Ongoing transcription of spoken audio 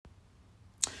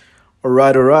All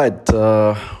right.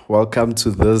 Welcome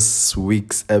to this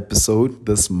week's episode,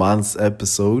 this month's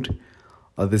episode,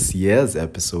 or this year's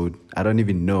episode. I don't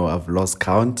even know. I've lost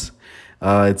count.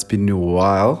 It's been a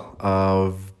while.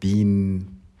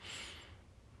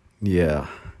 Yeah,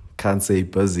 can't say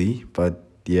busy, but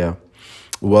yeah.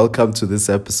 Welcome to this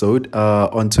episode.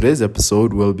 On today's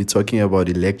episode, we'll be talking about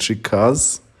electric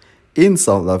cars in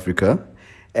South Africa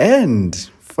and,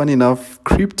 funny enough,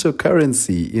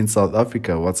 cryptocurrency in South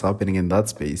Africa, what's happening in that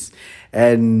space.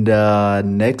 And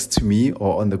next to me,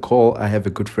 or on the call, I have a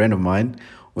good friend of mine,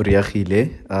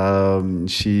 Uriachile.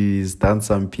 She's done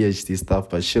some PhD stuff,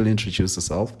 but she'll introduce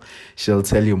herself. She'll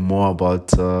tell you more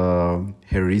about her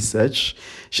research.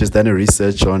 She's done a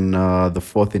research on the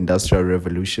fourth industrial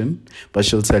revolution, but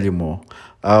she'll tell you more.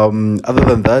 Other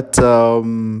than that,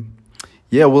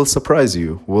 yeah, we'll surprise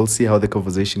you. We'll see how the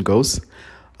conversation goes.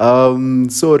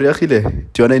 So, Uriachile,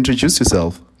 do you want to introduce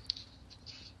yourself?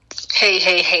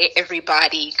 Hey,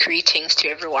 everybody. Greetings to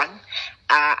everyone.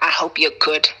 I hope you're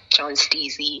good, John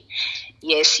Steezy.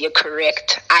 Yes, you're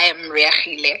correct. I am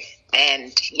Reachile,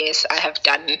 and yes, I have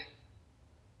done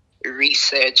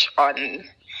research on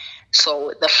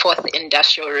the fourth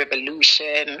industrial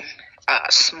revolution,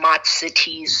 smart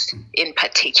cities in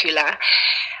particular,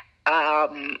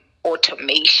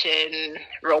 automation,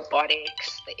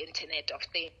 robotics, the Internet of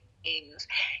Things,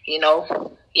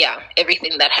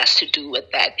 everything that has to do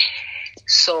with that.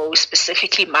 So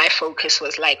specifically, my focus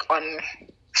was on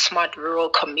smart rural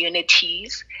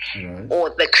communities, right, or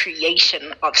the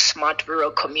creation of smart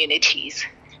rural communities.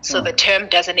 So the term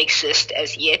doesn't exist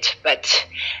as yet, but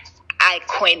I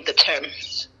coined the term,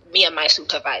 me and my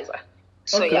supervisor.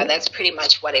 So okay. Yeah, that's pretty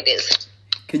much what it is.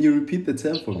 Can you repeat the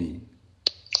term for me?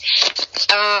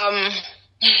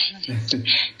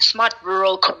 Smart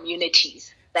rural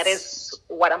communities. That is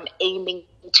what I'm aiming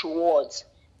towards.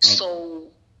 Okay. So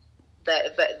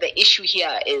the issue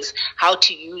here is how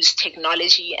to use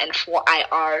technology and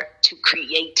 4IR to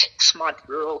create smart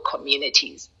rural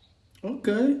communities.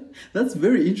 Okay, that's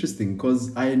very interesting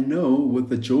because I know with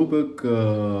the Joburg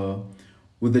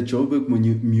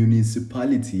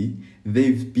municipality,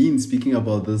 they've been speaking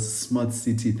about this smart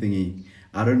city thingy.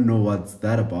 I don't know what's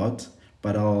that about,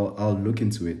 but I'll look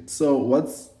into it. So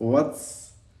what's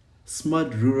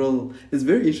smart rural? It's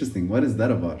very interesting. What is that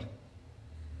about?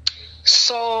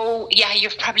 So, yeah,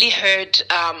 you've probably heard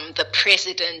the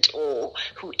president or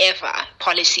whoever,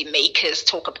 policymakers,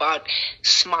 talk about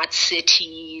smart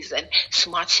cities and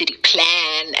smart city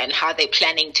plan and how they're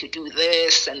planning to do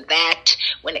this and that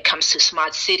when it comes to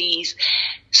smart cities.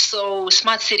 So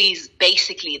smart cities,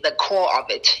 basically, the core of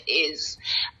it is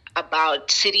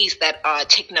about cities that are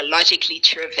technologically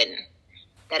driven.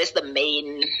 That is the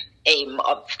main aim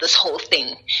of this whole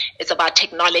thing. It's about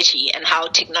technology and how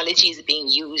technology is being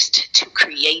used to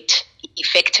create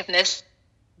effectiveness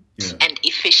and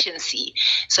efficiency.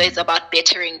 So it's about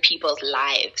bettering people's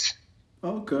lives.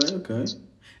 Okay.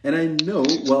 And I know,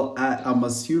 well, I'm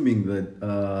assuming that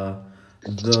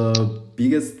the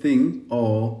biggest thing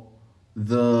or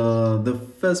the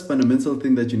first fundamental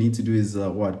thing that you need to do is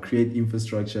create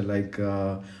infrastructure, like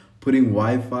putting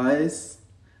Wi-Fi's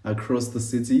across the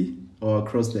city or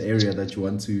across the area that you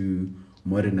want to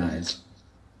modernize.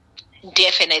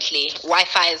 Definitely.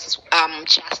 Wi-Fi is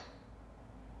just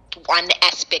one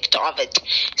aspect of it.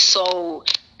 So,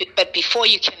 but before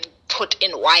you can put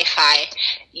in Wi-Fi,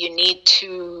 you need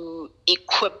to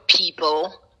equip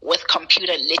people with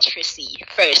computer literacy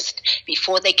first.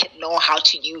 Before they can know how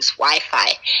to use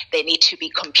Wi-Fi, they need to be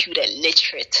computer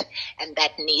literate, and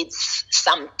that needs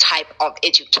some type of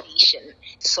education.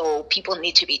 So people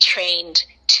need to be trained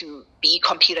to be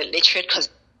computer literate because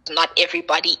not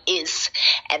everybody is,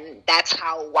 and that's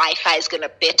how Wi-Fi is going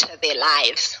to better their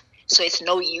lives. So it's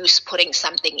no use putting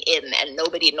something in and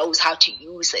nobody knows how to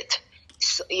use it.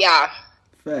 So, yeah.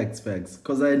 Facts.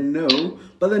 Because I know,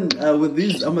 but then with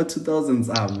these 2000s,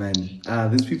 man,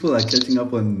 these people are catching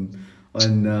up on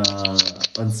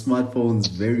smartphones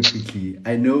very quickly.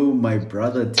 I know my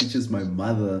brother teaches my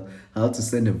mother how to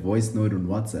send a voice note on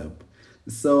WhatsApp.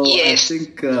 So yes. I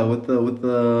think with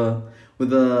the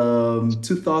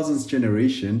 2000s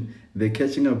generation, they're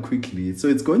catching up quickly. So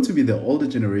it's going to be the older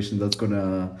generation that's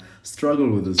gonna struggle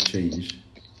with this change.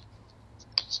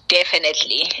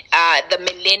 Definitely. The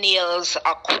millennials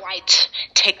are quite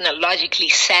technologically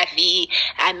savvy.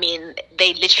 I mean,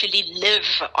 they literally live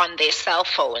on their cell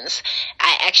phones.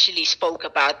 I actually spoke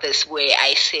about this where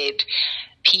I said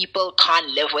people can't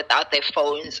live without their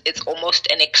phones. It's almost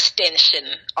an extension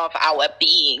of our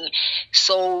being.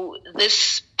 So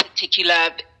this particular,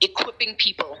 equipping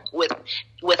people with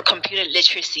computer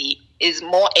literacy is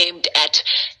more aimed at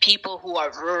people who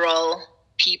are rural,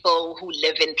 people who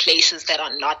live in places that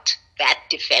are not that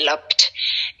developed,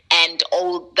 and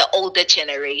the older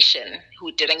generation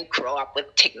who didn't grow up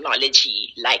with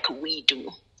technology like we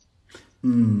do.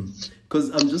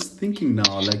 Because I'm just thinking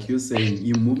now, like you're saying,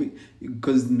 you're moving.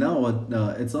 Because now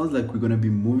it sounds like we're gonna be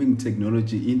moving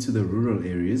technology into the rural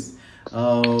areas.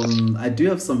 I do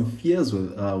have some fears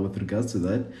with regards to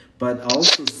that, but I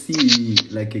also see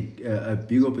like a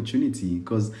big opportunity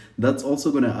because that's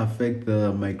also gonna affect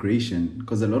the migration.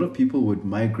 Because a lot of people would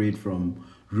migrate from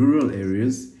rural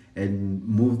areas and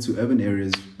move to urban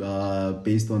areas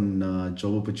based on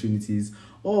job opportunities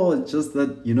or just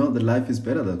that the life is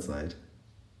better that side.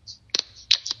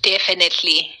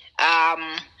 Definitely.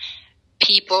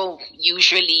 People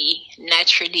usually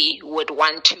naturally would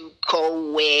want to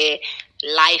go where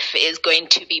life is going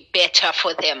to be better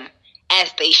for them,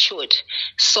 as they should.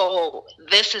 So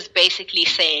this is basically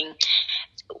saying,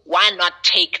 why not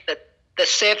take the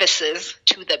services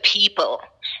to the people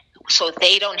so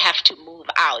they don't have to move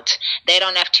out? They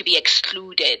don't have to be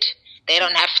excluded. They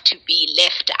don't have to be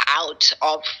left out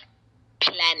of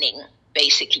planning,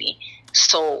 basically.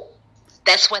 So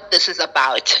that's what this is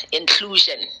about,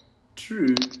 inclusion.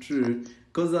 True.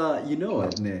 Because you know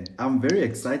what, ne? I'm very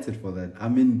excited for that. I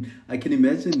mean, I can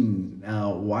imagine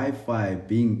Wi-Fi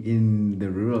being in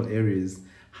the rural areas.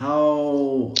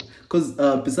 How? Because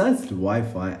besides the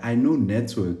Wi-Fi, I know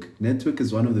network. Network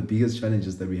is one of the biggest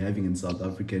challenges that we're having in South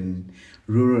African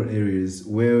rural areas,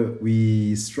 where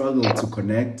we struggle to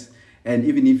connect. And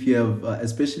even if you have,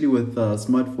 especially with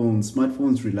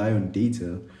smartphones rely on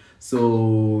data.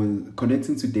 So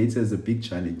connecting to data is a big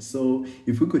challenge. So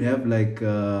if we could have like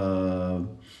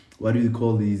what do you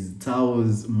call these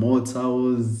towers, more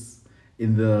towers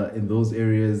in those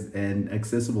areas and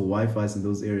accessible Wi-Fi's in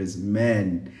those areas,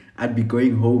 man, I'd be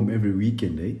going home every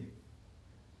weekend, eh?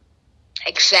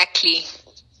 Exactly.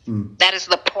 That is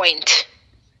the point.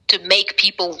 To make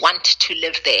people want to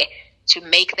live there, to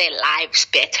make their lives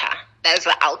better. That is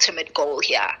the ultimate goal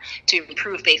here, to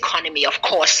improve the economy, of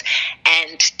course,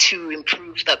 and to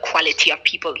improve the quality of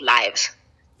people's lives.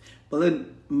 But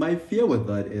then my fear with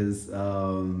that is,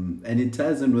 and it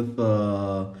ties in with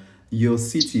your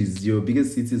cities, your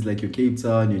biggest cities like your Cape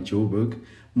Town, your Joburg.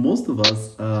 Most of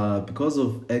us, because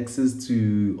of access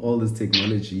to all this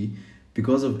technology,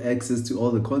 because of access to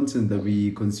all the content that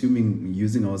we're consuming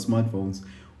using our smartphones,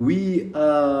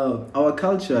 our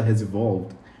culture has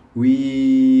evolved.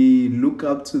 We look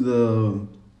up to the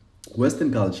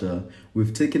Western culture.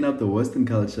 We've taken up the Western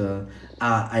culture.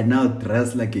 I now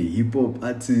dress like a hip hop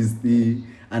artist.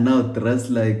 I now dress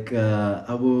like it's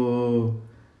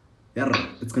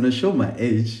gonna show my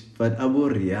age, but Abo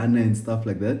Rihanna and stuff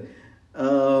like that.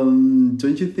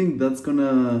 Don't you think that's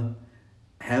gonna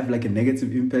have like a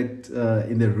negative impact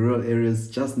in the rural areas?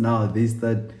 Just now they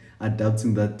start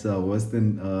adapting that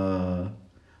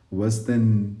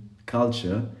Western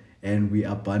culture, and we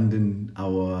abandon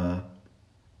our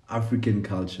African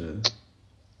culture.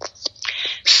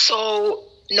 So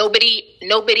nobody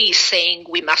is saying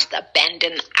we must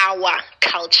abandon our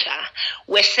culture.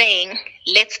 We're saying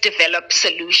let's develop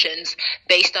solutions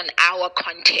based on our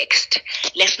context.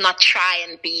 Let's not try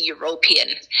and be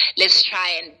European. Let's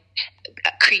try and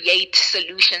create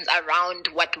solutions around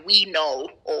what we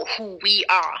know or who we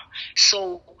are.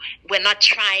 So we're not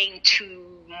trying to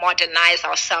modernize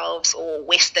ourselves or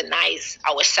westernize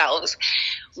ourselves.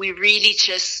 We really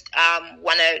just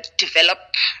want to develop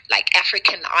like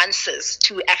African answers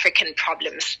to African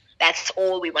problems. That's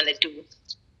all we want to do.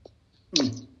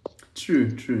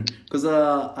 True. Because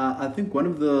I think one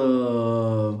of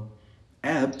the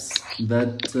apps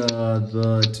that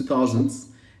the 2000s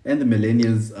and the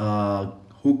millennials are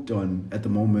hooked on at the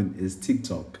moment is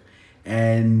TikTok.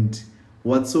 And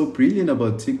what's so brilliant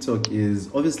about TikTok is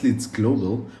obviously it's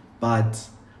global, but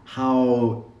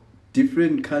how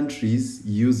different countries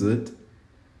use it.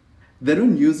 They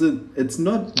don't use it, it's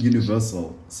not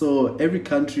universal. So every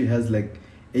country has like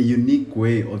a unique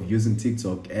way of using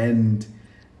TikTok, and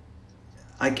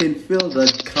I can feel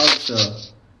that culture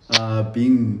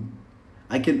being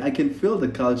I can feel the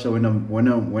culture when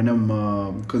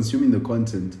I'm consuming the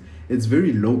content. It's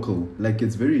very local. Like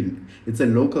it's a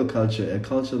local culture, a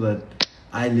culture that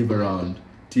I live around.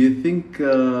 Do you think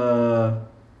I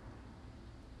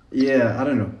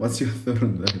don't know. What's your thought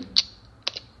on that?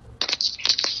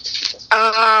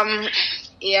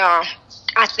 Yeah.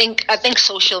 I think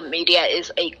social media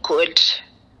is a good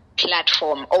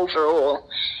platform overall.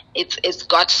 It's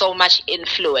got so much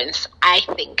influence. I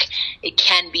think it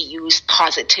can be used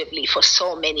positively for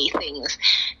so many things,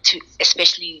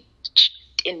 especially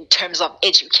in terms of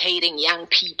educating young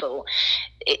people.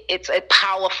 It's a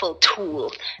powerful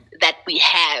tool that we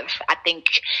have. I think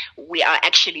we are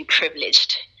actually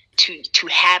privileged to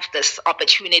have this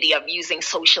opportunity of using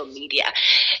social media.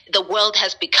 The world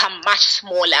has become much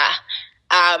smaller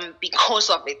because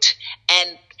of it.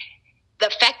 And the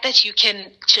fact that you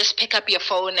can just pick up your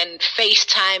phone and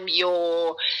FaceTime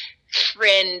your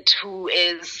friend who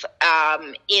is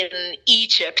in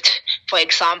Egypt, for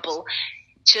example,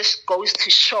 just goes to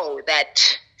show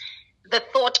that the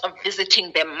thought of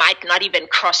visiting them might not even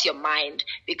cross your mind,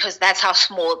 because that's how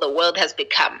small the world has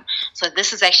become. So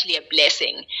this is actually a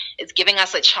blessing. It's giving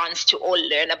us a chance to all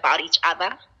learn about each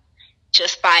other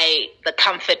just by the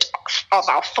comfort of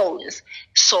our phones.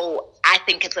 So I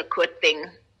think it's a good thing.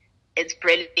 It's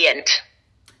brilliant.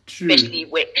 True. Especially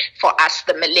for us,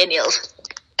 the millennials.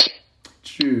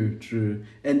 True.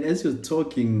 And as you're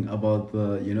talking about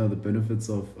the benefits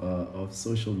of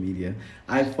social media,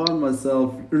 I found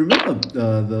myself, remember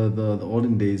the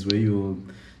olden days where you'll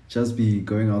just be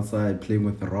going outside playing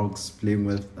with rocks, playing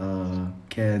with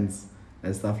cans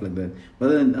and stuff like that. But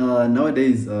then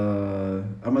nowadays,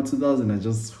 I'm at 2000. I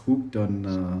just hooked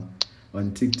on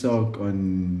TikTok,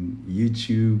 on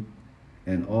YouTube,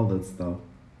 and all that stuff.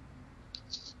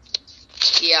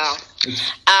 Yeah.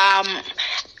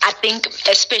 I think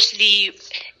especially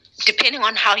depending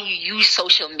on how you use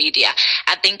social media,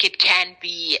 I think it can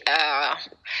be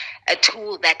a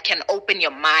tool that can open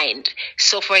your mind.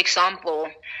 So, for example,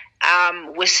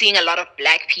 we're seeing a lot of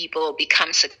Black people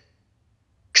become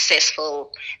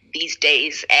successful these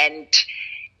days. And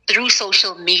through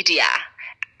social media,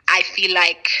 I feel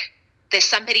like there's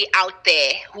somebody out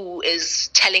there who is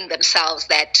telling themselves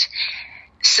that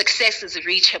success is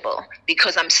reachable,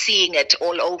 because I'm seeing it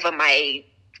all over my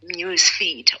news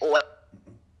feed or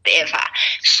whatever.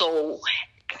 So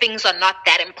things are not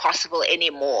that impossible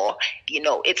anymore.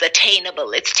 It's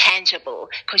attainable, it's tangible,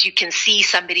 because you can see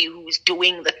somebody who's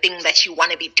doing the thing that you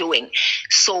want to be doing.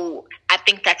 So I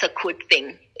think that's a good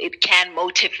thing. It can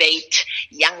motivate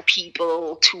young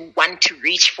people to want to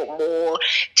reach for more,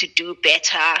 to do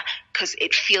better, because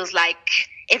it feels like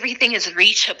everything is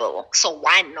reachable. So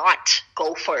why not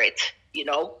go for it,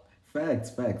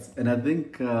 Facts. And I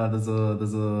think there's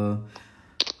a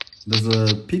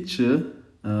picture,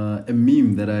 a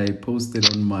meme that I posted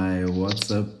on my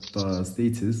WhatsApp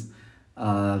status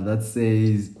that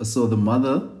says, so the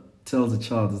mother tells the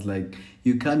child, it's like,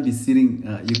 you can't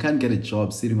get a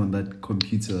job sitting on that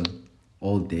computer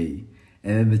all day.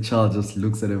 And then the child just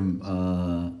looks at him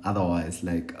otherwise,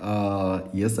 like,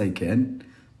 yes, I can.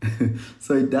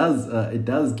 So it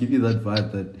does give you that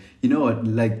vibe that,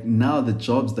 like now the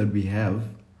jobs that we have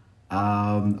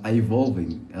are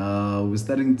evolving. We're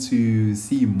starting to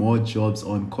see more jobs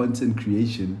on content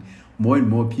creation. More and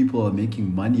more people are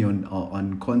making money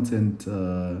on content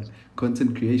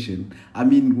creation. I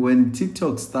mean, when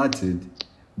TikTok started,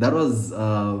 that was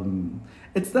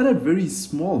it started very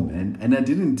small, man, and I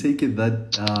didn't take it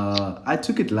I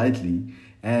took it lightly.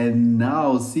 And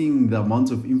now seeing the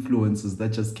amount of influencers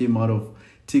that just came out of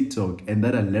TikTok and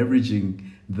that are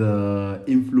leveraging the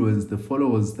influence, the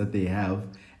followers that they have,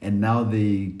 and now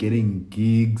they getting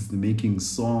gigs, making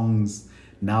songs.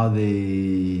 Now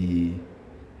they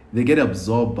get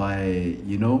absorbed by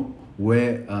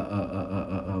where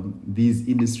these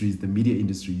industries, the media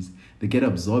industries, they get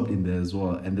absorbed in there as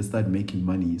well, and they start making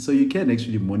money. So you can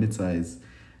actually monetize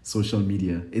social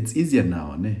media. It's easier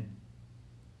now, ne?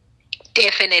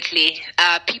 Definitely.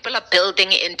 People are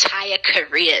building entire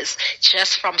careers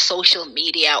just from social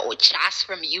media or just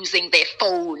from using their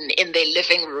phone in their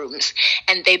living rooms.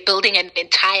 And they're building an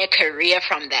entire career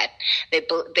from that. They're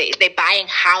buying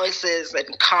houses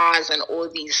and cars and all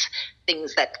these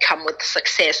things that come with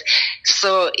success.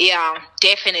 So, yeah,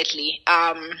 definitely.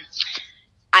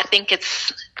 I think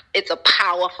it's a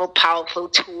powerful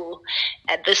tool.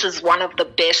 And this is one of the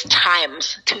best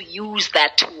times to use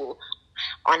that tool.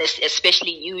 Honestly,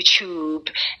 especially YouTube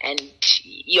and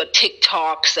your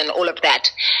TikToks and all of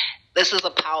that. This is a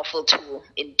powerful tool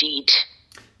indeed.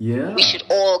 Yeah. We should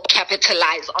all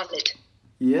capitalize on it.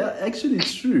 Yeah, actually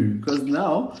it's true, because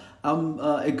now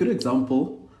a good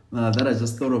example that I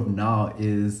just thought of now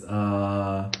is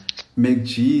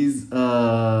McG's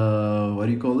what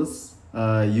do you call this?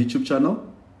 YouTube channel?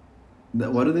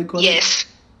 What do they call it? Yes.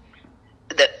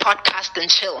 The Podcast and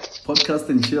Chill. Podcast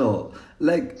and Chill.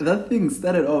 Like, that thing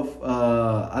started off,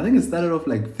 I think it started off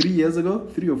like 3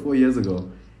 or 4 years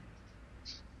ago.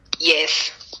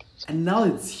 Yes. and now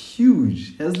it's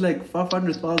huge. It has like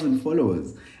 500,000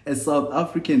 followers. A South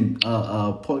African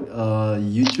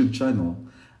YouTube channel,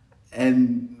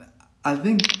 and I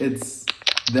think it's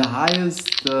the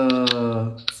highest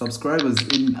subscribers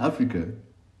in Africa.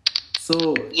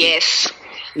 So Yes.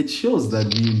 it shows that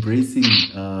we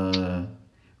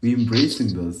embracing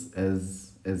this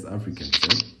as Africans,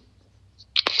 right?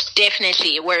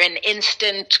 Definitely, we're an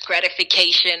instant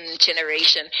gratification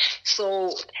generation.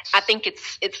 So I think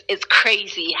it's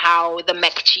crazy how the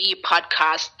MacG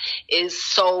podcast is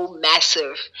so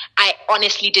massive. I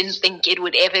honestly didn't think it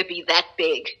would ever be that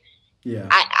big. Yeah.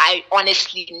 I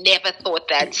honestly never thought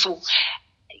that. So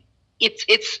it's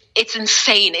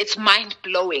insane. It's mind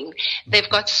blowing. They've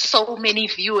got so many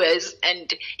viewers,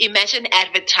 and imagine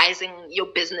advertising your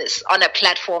business on a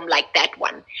platform like that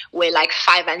one, where like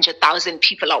 500,000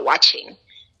 people are watching.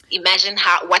 Imagine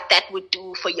what that would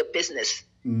do for your business.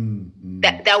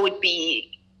 That would be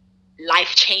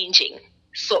life changing.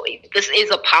 So this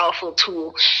is a powerful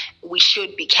tool. We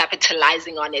should be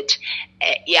capitalizing on it.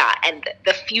 And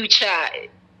the future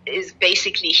is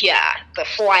basically here. The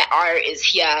 4IR is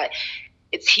here.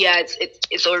 It's here.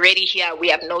 It's already here. We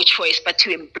have no choice but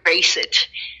to embrace it.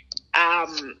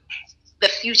 The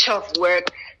future of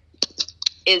work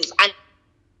is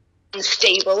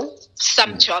unstable.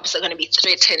 Some jobs are going to be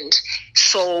threatened.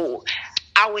 So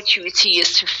our duty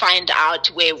is to find out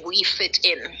where we fit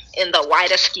in the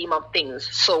wider scheme of things.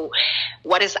 So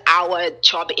what is our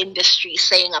job industry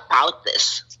saying about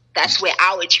this? That's where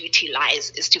our duty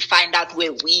lies, is to find out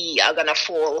where we are going to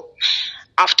fall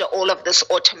after all of this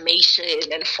automation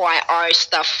and 4IR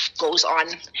stuff goes on.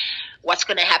 What's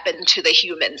going to happen to the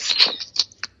humans?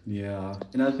 Yeah,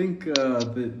 and I think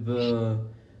the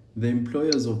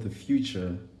employers of the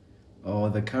future, or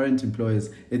the current employers,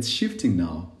 it's shifting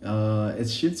now.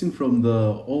 It's shifting from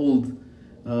the old,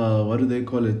 what do they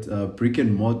call it, brick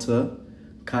and mortar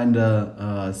kind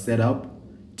of setup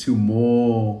to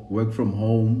more work from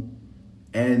home.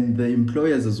 And the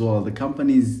employers as well, the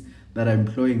companies that are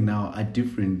employing now are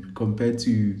different compared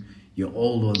to your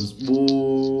old ones.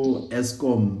 Oh,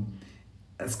 Eskom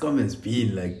has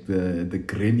been like the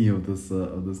granny of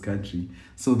this country.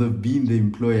 So they've been the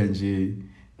employer,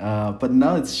 but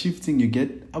now it's shifting. You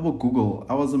get about Google.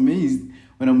 I was amazed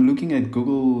when I'm looking at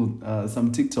Google,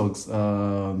 some TikTokers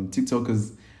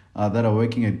that are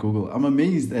working at Google. I'm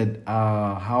amazed at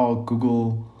how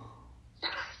Google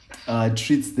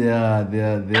treats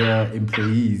their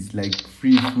employees, like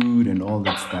free food and all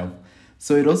that stuff.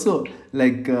 So it also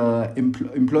like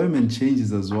employment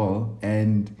changes as well,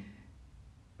 and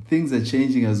things are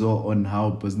changing as well on how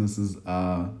businesses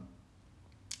are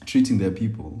treating their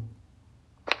people.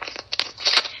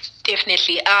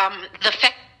 Definitely. The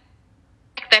fact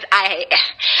that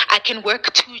I can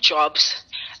work 2 jobs,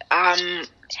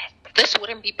 this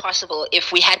wouldn't be possible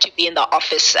if we had to be in the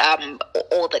office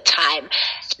all the time.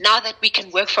 Now that we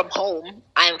can work from home,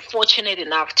 I'm fortunate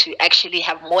enough to actually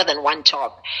have more than one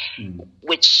job,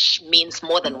 which means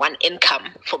more than one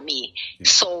income for me. Yeah.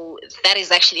 So that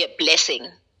is actually a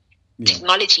blessing. Yeah.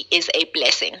 Technology is a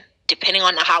blessing. Depending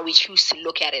on how we choose to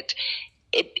look at it,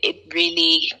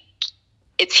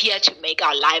 it's here to make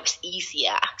our lives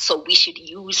easier. So we should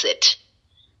use it.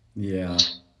 Yeah.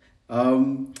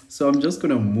 So I'm just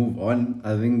going to move on.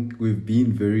 I think we've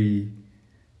been very,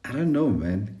 I don't know,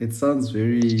 man. It sounds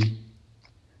very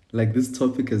like this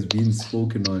topic has been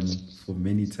spoken on for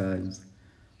many times.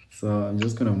 So I'm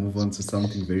just going to move on to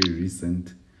something very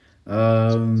recent.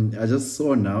 I just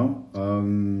saw now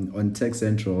on Tech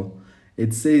Central,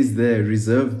 it says the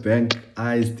Reserve Bank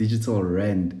eyes digital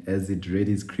rand as it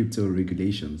readies crypto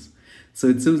regulations. So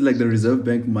it seems like the Reserve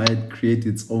Bank might create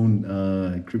its own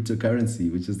cryptocurrency,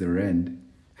 which is the rand.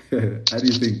 How do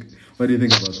you think? What do you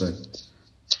think about that?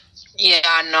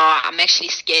 Yeah, no, I'm actually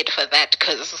scared for that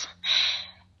because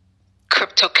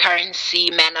cryptocurrency,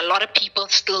 man, a lot of people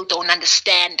still don't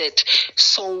understand it.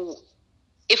 So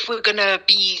if we're going to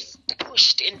be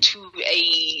pushed into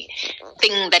a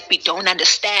thing that we don't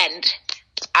understand,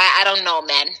 I don't know,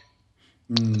 man.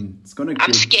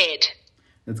 I'm scared.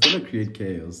 It's going to create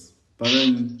chaos. But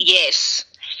then, yes.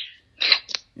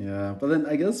 Yeah, but then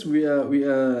I guess we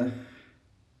are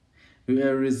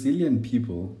resilient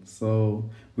people. So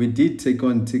we did take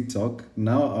on TikTok.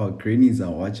 Now our grannies are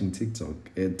watching TikTok.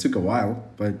 It took a while,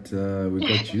 but we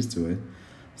got used to it.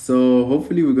 So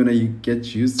hopefully we're gonna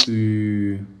get used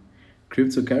to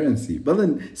cryptocurrency. But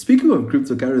then speaking of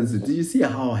cryptocurrency, did you see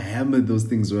how hammered those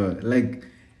things were? Like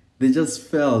they just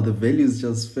fell. The values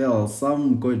just fell.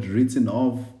 Some got written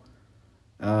off.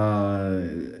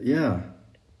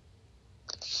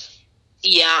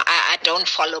 Yeah, I don't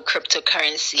follow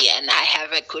cryptocurrency, and I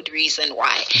have a good reason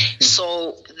why.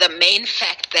 So the main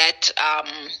fact that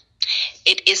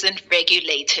it isn't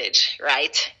regulated,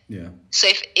 right? Yeah. So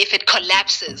if it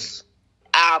collapses,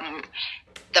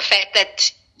 the fact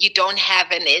that you don't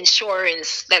have an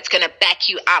insurance that's going to back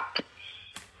you up,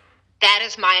 that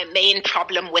is my main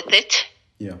problem with it.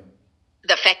 Yeah.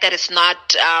 The fact that it's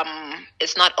not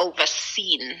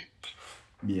overseen.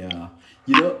 Yeah.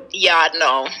 You know. Yeah,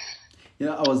 no.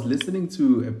 Yeah, I was listening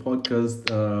to a podcast,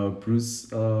 Bruce,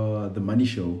 The Money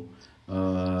Show.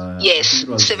 Yes,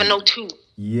 702.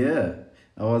 Yeah,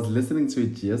 I was listening to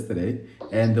it yesterday,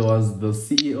 and there was the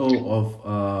CEO of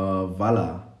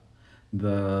Vala,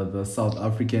 the South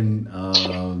African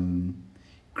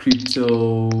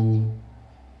crypto.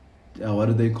 What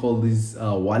do they call these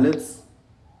wallets?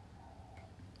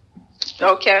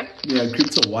 Okay. Yeah,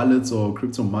 crypto wallets or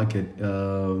crypto market.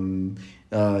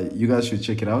 You guys should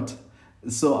check it out.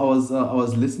 So I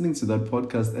was listening to that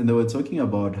podcast, and they were talking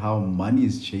about how money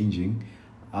is changing.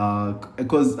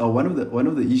 Because one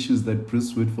of the issues that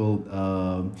Bruce Whitfield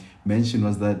mentioned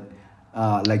was that,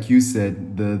 like you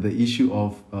said, the issue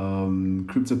of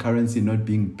cryptocurrency not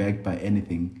being backed by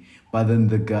anything. But then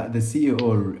the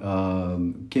CEO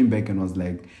came back and was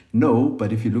like, no,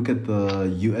 but if you look at the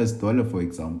US dollar, for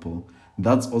example,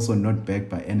 that's also not backed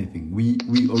by anything. We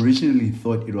originally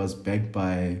thought it was backed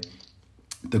by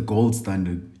the gold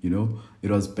standard,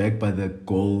 it was backed by the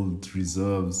gold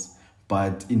reserves,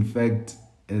 but in fact,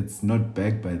 it's not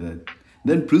backed by that.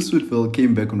 Then Bruce Whitfield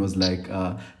came back and was like,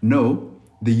 no,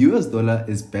 the US dollar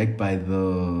is backed by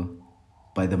the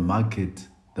market,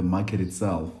 the market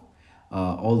itself.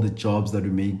 All the jobs that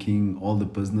we're making, all the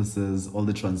businesses, all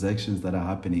the transactions that are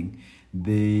happening,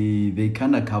 they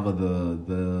kind of cover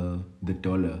the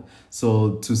dollar.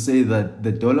 So to say that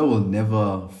the dollar will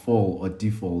never fall or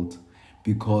default,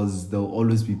 because there'll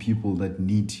always be people that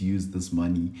need to use this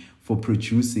money for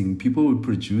producing. People would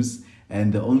produce,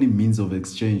 and the only means of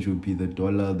exchange would be the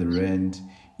dollar, the rand,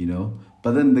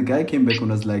 But then the guy came back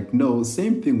and was like, no,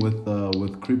 same thing with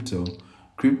crypto.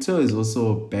 Crypto is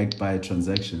also backed by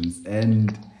transactions,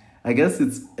 and I guess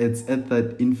it's at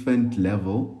that infant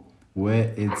level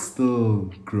where it's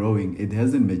still growing. It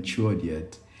hasn't matured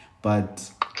yet,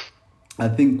 but I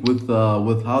think with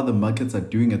how the markets are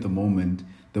doing at the moment,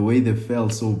 the way they fell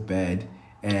so bad,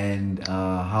 and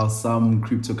how some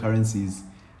cryptocurrencies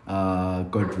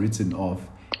got written off,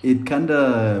 it kind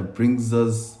of brings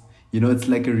us, it's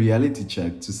like a reality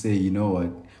check to say, you know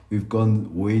what, we've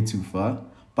gone way too far.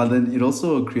 But then it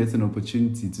also creates an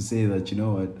opportunity to say that, you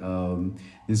know what,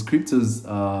 these cryptos,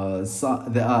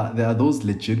 there are those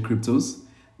legit cryptos,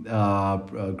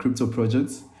 crypto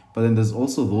projects, but then there's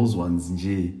also those ones,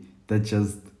 that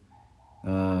just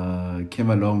came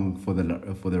along for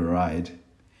the ride.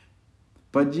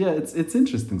 But yeah, it's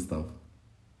interesting stuff.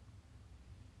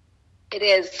 It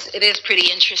is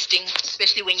pretty interesting,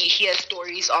 especially when you hear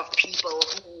stories of people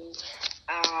who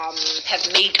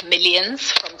have made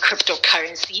millions from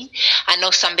cryptocurrency. I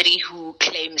know somebody who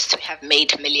claims to have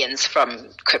made millions from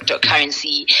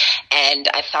cryptocurrency, and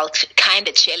I felt kind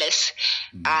of jealous.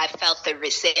 I felt the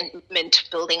resentment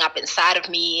building up inside of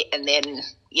me, and then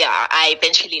I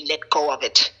eventually let go of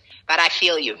it. But I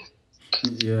feel you.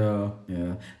 Yeah.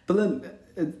 But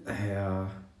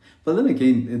then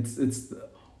again, it's.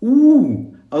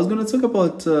 Ooh, I was going to talk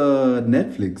about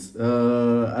Netflix.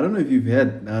 I don't know if you've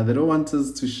heard. They don't want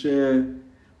us to share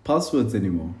passwords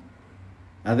anymore.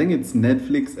 I think it's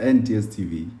Netflix and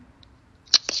DSTV.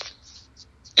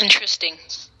 Interesting.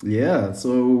 Yeah,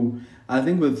 so I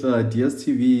think with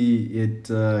DSTV,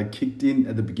 it kicked in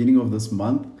at the beginning of this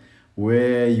month,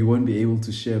 where you won't be able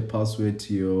to share a password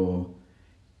to your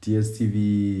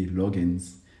DSTV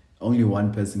logins. Only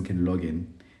one person can log in.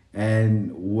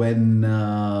 And when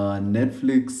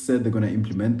Netflix said they're going to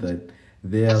implement that,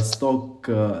 their stock,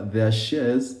 their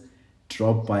shares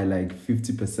dropped by like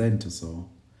 50% or so.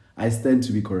 I stand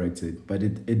to be corrected, but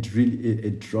it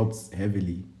really drops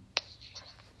heavily.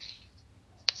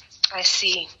 I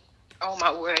see. Oh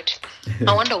my word.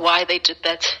 I wonder why they did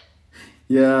that.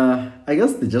 Yeah, I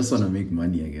guess they just want to make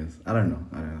money, I guess. I don't know.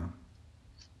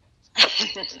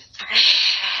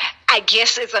 I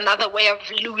guess it's another way of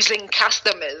losing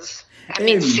customers. I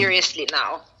mean, seriously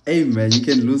now. Hey, man, you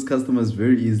can lose customers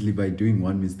very easily by doing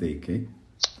one mistake, okay?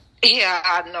 Yeah,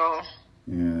 I know.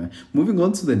 Yeah. Moving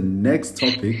on to the next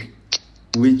topic,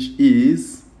 which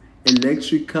is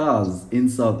electric cars in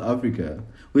South Africa,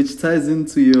 which ties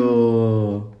into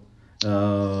your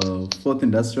fourth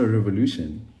industrial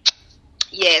revolution.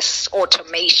 Yes,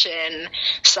 automation,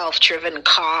 self-driven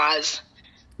cars.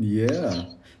 Yeah.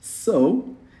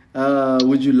 So,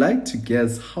 Would you like to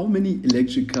guess how many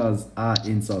electric cars are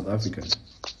in South Africa?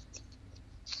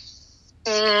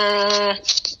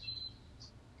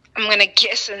 I'm gonna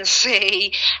guess and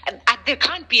say there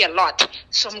can't be a lot,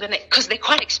 so I'm gonna, because they're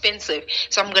quite expensive.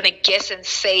 So I'm gonna guess and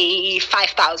say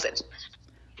 5,000.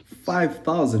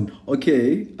 5,000.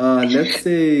 Okay. Let's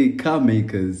say car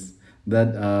makers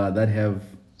that have,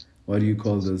 what do you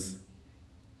call this?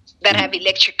 That have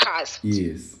electric cars.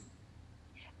 Yes.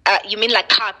 You mean like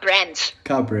car brands?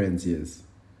 Car brands, yes.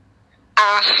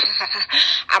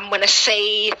 I'm gonna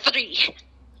say 3.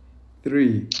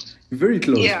 3. Very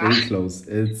close, Yeah. very close.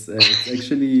 It's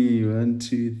actually 1,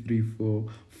 2, 3, 4,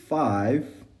 5.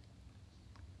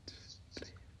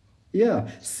 Yeah,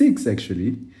 6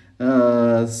 actually.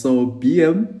 So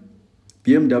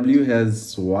BMW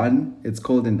has one. It's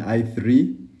called an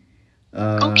i3.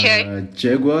 Okay.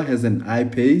 Jaguar has an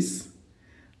I-Pace.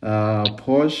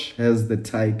 Porsche has the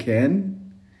Taycan.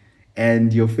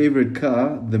 And your favorite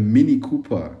car, the Mini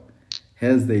Cooper,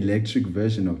 has the electric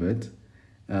version of it.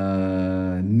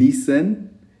 Nissan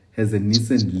has a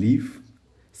Nissan Leaf.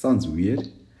 Sounds weird.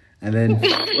 And then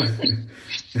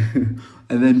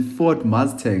and then Ford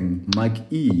Mustang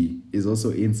Mach-E is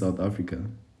also in South Africa.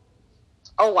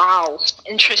 Oh wow,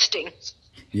 interesting.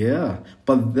 Yeah,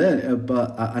 but then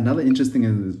another interesting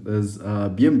is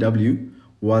BMW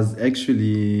was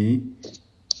actually,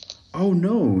 oh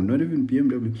no, not even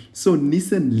BMW. So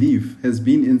Nissan Leaf has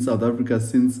been in South Africa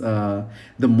since the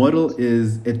model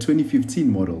is a 2015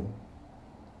 model.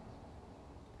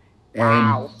 And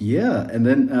Wow. yeah, and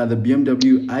then the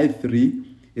BMW i3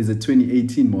 is a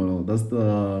 2018 model.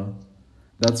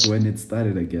 That's when it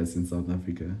started, I guess, in South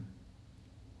Africa.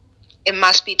 It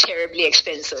must be terribly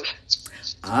expensive.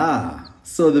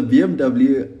 So the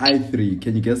BMW i3,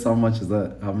 can you guess how much is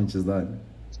that? How much is that?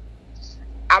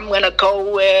 I'm gonna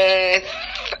go with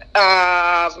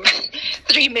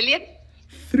 3 million.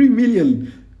 3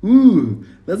 million. Ooh,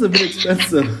 that's a bit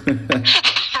expensive.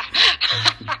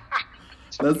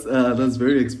 That's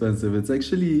very expensive. It's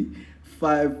actually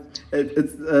five.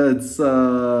 It's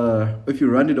if you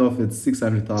round it off, it's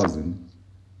 600,000.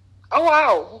 Oh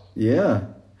wow. Yeah.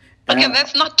 Okay, And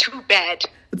that's not too bad.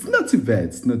 it's not too bad.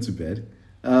 It's not too bad.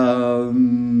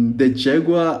 The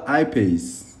Jaguar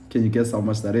I-Pace. Can you guess how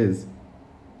much that is?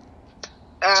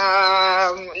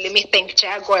 Let me think.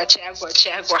 Jaguar.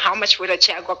 How much would a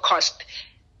Jaguar cost?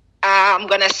 I'm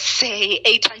gonna say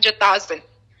 800,000.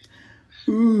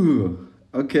 Ooh,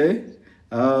 okay.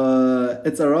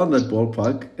 It's around that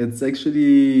ballpark. It's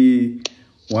actually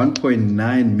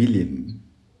 1.9 million.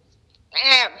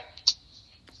 Damn.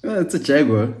 It's a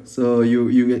Jaguar, so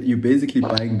you basically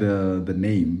buying the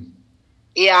name,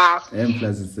 Yeah. and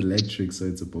plus it's electric, so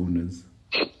it's a bonus.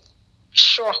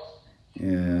 Sure.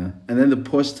 Yeah, and then the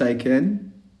Porsche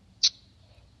Taycan.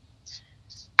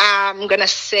 I'm gonna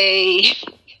say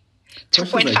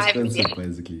Porsches are 2.5 expensive, million.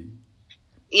 basically.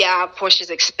 Yeah, Porsche is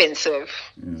expensive.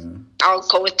 Yeah. I'll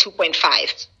go with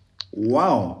 2.5.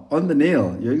 Wow, on the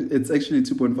nail. It's actually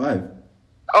 2.5.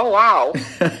 Oh wow.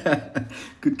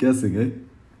 Good guessing, eh?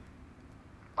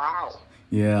 Wow.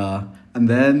 Yeah, and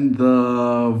then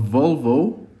the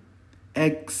Volvo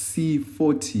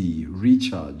XC40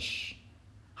 Recharge.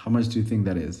 How much do you think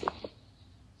that is?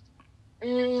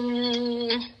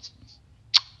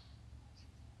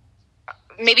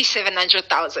 Maybe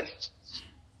 700,000.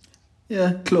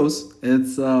 Yeah, close.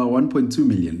 It's 1.2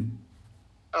 million.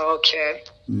 Okay.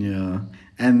 Yeah,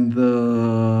 and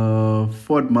the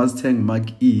Ford Mustang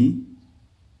Mach-E.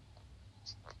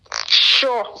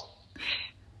 Sure.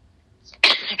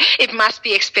 It must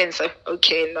be expensive.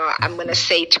 Okay, no, I'm gonna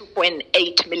say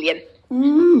 2.8 million.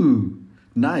 Ooh,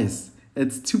 nice.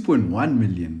 It's 2.1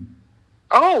 million.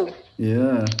 Oh,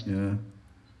 Yeah.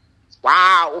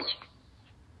 wow.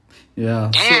 Yeah.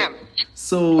 Damn.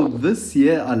 So this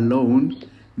year alone,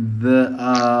 there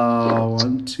are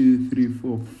 1, 2, 3,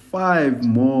 4,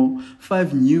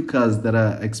 5 new cars that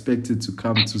are expected to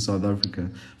come to South Africa.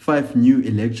 5 new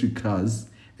electric cars,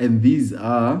 and these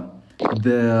are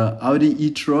the Audi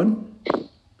e-tron.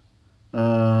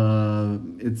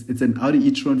 It's an Audi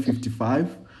e-tron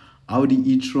 55, Audi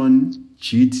e-tron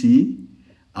GT,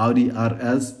 Audi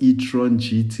RS e-tron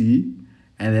GT,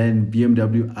 and then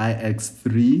BMW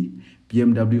iX3,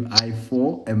 BMW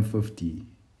i4 M50.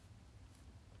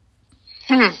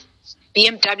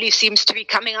 BMW seems to be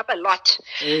coming up a lot.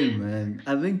 Hey man,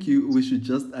 I think we should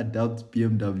just adopt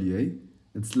BMW. Eh?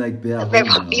 It's like they are home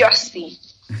now. Obviously,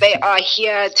 they are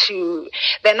here to.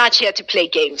 They're not here to play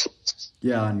games.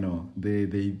 Yeah, I know.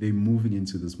 They moving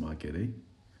into this market, eh?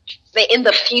 They're in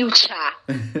the future.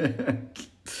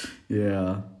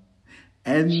 Yeah.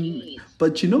 And Jeez.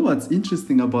 but you know what's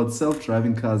interesting about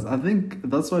self-driving cars? I think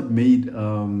that's what made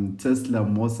Tesla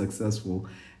more successful.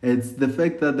 It's the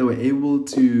fact that they were able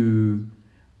to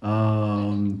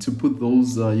put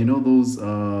those those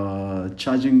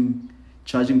charging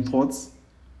ports.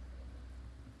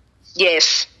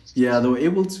 Yes. Yeah, they were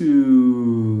able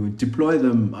to deploy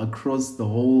them across the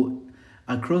whole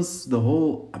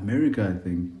America, I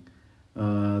think.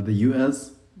 The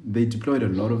US, they deployed a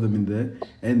lot of them in there,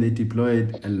 and they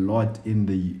deployed a lot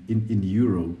in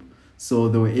Europe. So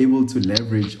they were able to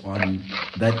leverage on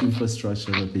that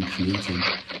infrastructure that they created.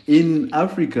 In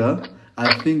Africa,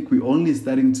 I think we're only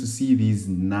starting to see these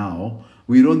now.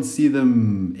 We don't see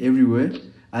them everywhere.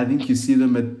 I think you see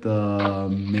them at the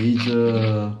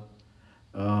major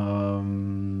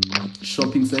um,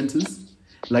 shopping centers.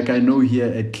 Like I know here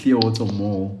at Clearwater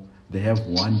Mall, they have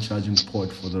one charging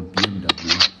port for the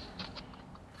BMW.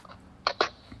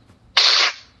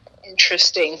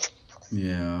 Interesting.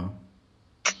 Yeah.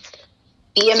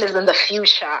 BM is in the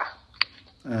future.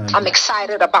 I'm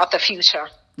excited about the future.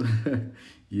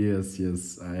 Yes,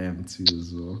 yes, I am too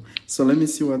as well. So let me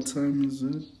see, what time is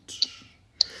it?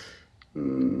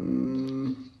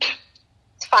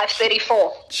 It's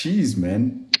 5:34. Jeez,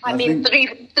 man. I mean,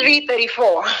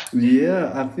 3:34.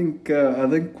 Yeah, I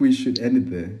think we should end it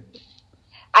there.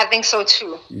 I think so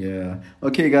too. Yeah.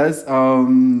 Okay, guys.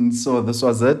 So this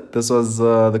was it. This was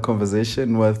the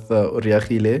conversation with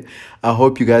Uriachile. I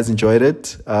hope you guys enjoyed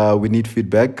it. We need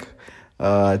feedback.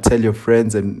 Tell your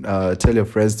friends and tell your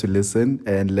friends to listen,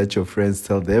 and let your friends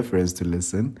tell their friends to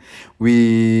listen.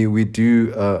 We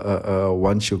do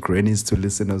want your grannies to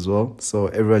listen as well, so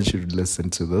everyone should listen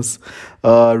to this.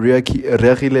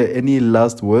 Uriachile, any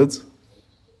last words?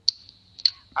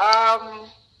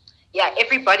 Yeah,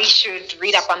 everybody should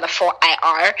read up on the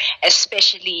 4IR,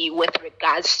 especially with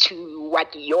regards to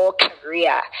what your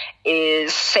career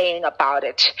is saying about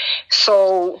it.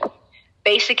 So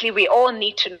basically, we all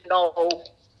need to know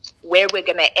where we're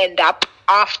going to end up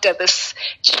after this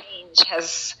change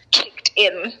has kicked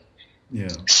in. Yeah.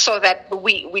 So that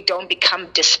we don't become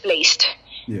displaced.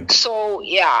 Yeah. So,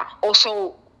 yeah,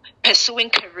 also pursuing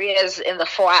careers in the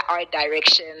 4IR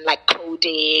direction, like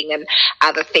coding and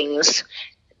other things.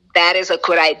 That is a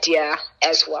good idea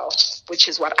as well, which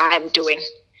is what I'm doing.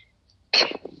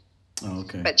 Oh,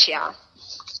 okay. But yeah.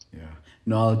 Yeah.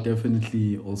 No, I'll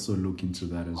definitely also look into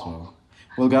that as well.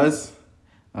 Well, guys,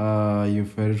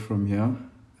 you've heard it from here,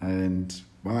 and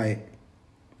bye.